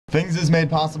Things is made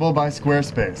possible by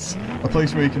Squarespace, a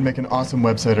place where you can make an awesome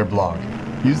website or blog.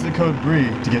 Use the code BRIE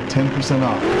to get 10%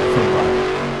 off for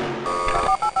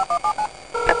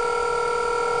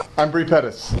life. I'm Bree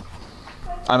Pettis.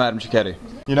 I'm Adam Cicchetti.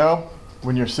 You know,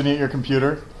 when you're sitting at your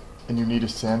computer and you need a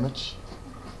sandwich,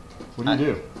 what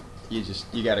do? You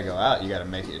gotta go out, you gotta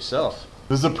make it yourself.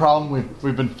 This is a problem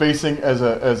we've been facing as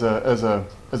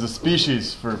a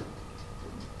species for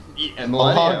a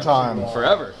long time.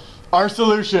 Forever. Our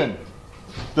solution,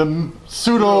 the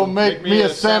Sudo make me a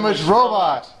sandwich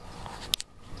robot.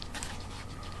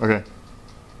 Okay,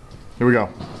 here we go.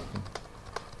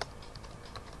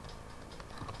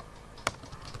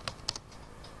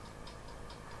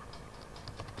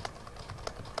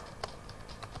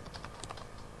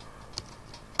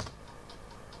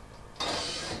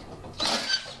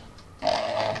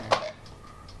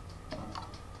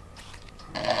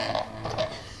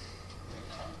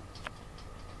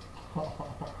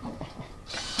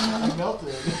 I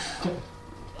melted.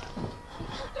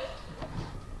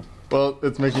 Well,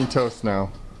 it's making toast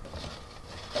now.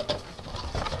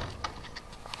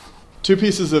 2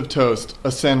 pieces of toast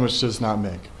a sandwich does not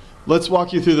make. Let's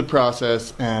walk you through the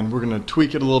process, and we're going to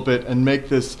tweak it a little bit and make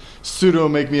this Sudo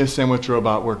make me a sandwich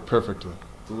robot work perfectly.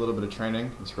 With a little bit of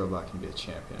training, this robot can be a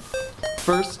champion.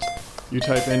 First, you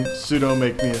type in Sudo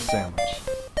make me a sandwich.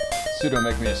 Sudo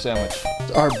make me a sandwich.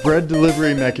 Our bread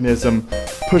delivery mechanism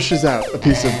pushes out a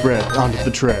piece of bread onto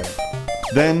the tray.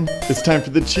 Then it's time for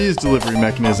the cheese delivery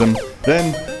mechanism.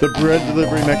 Then the bread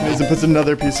delivery mechanism puts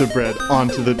another piece of bread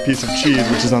onto the piece of cheese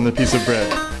which is on the piece of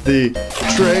bread. The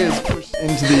tray is pushed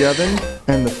into the oven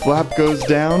and the flap goes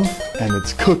down and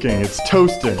it's cooking, it's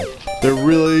toasting. There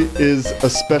really is a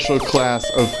special class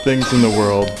of things in the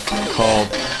world called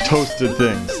toasted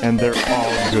things, and they're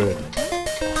all good.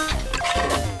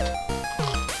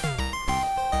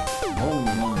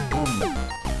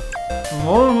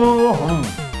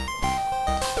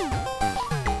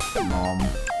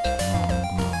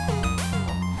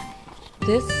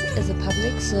 This is a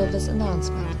public service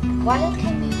announcement. While it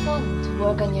can be fun to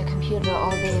work on your computer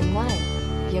all day and night,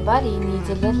 your body needs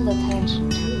a little attention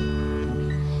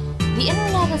too. The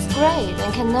internet is great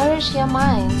and can nourish your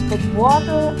mind, but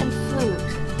water and food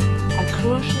are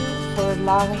crucial for a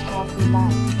long and healthy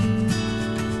life.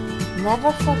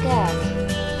 Never forget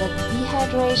that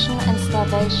dehydration and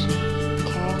starvation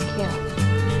can kill.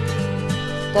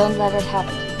 Don't let it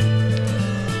happen to you.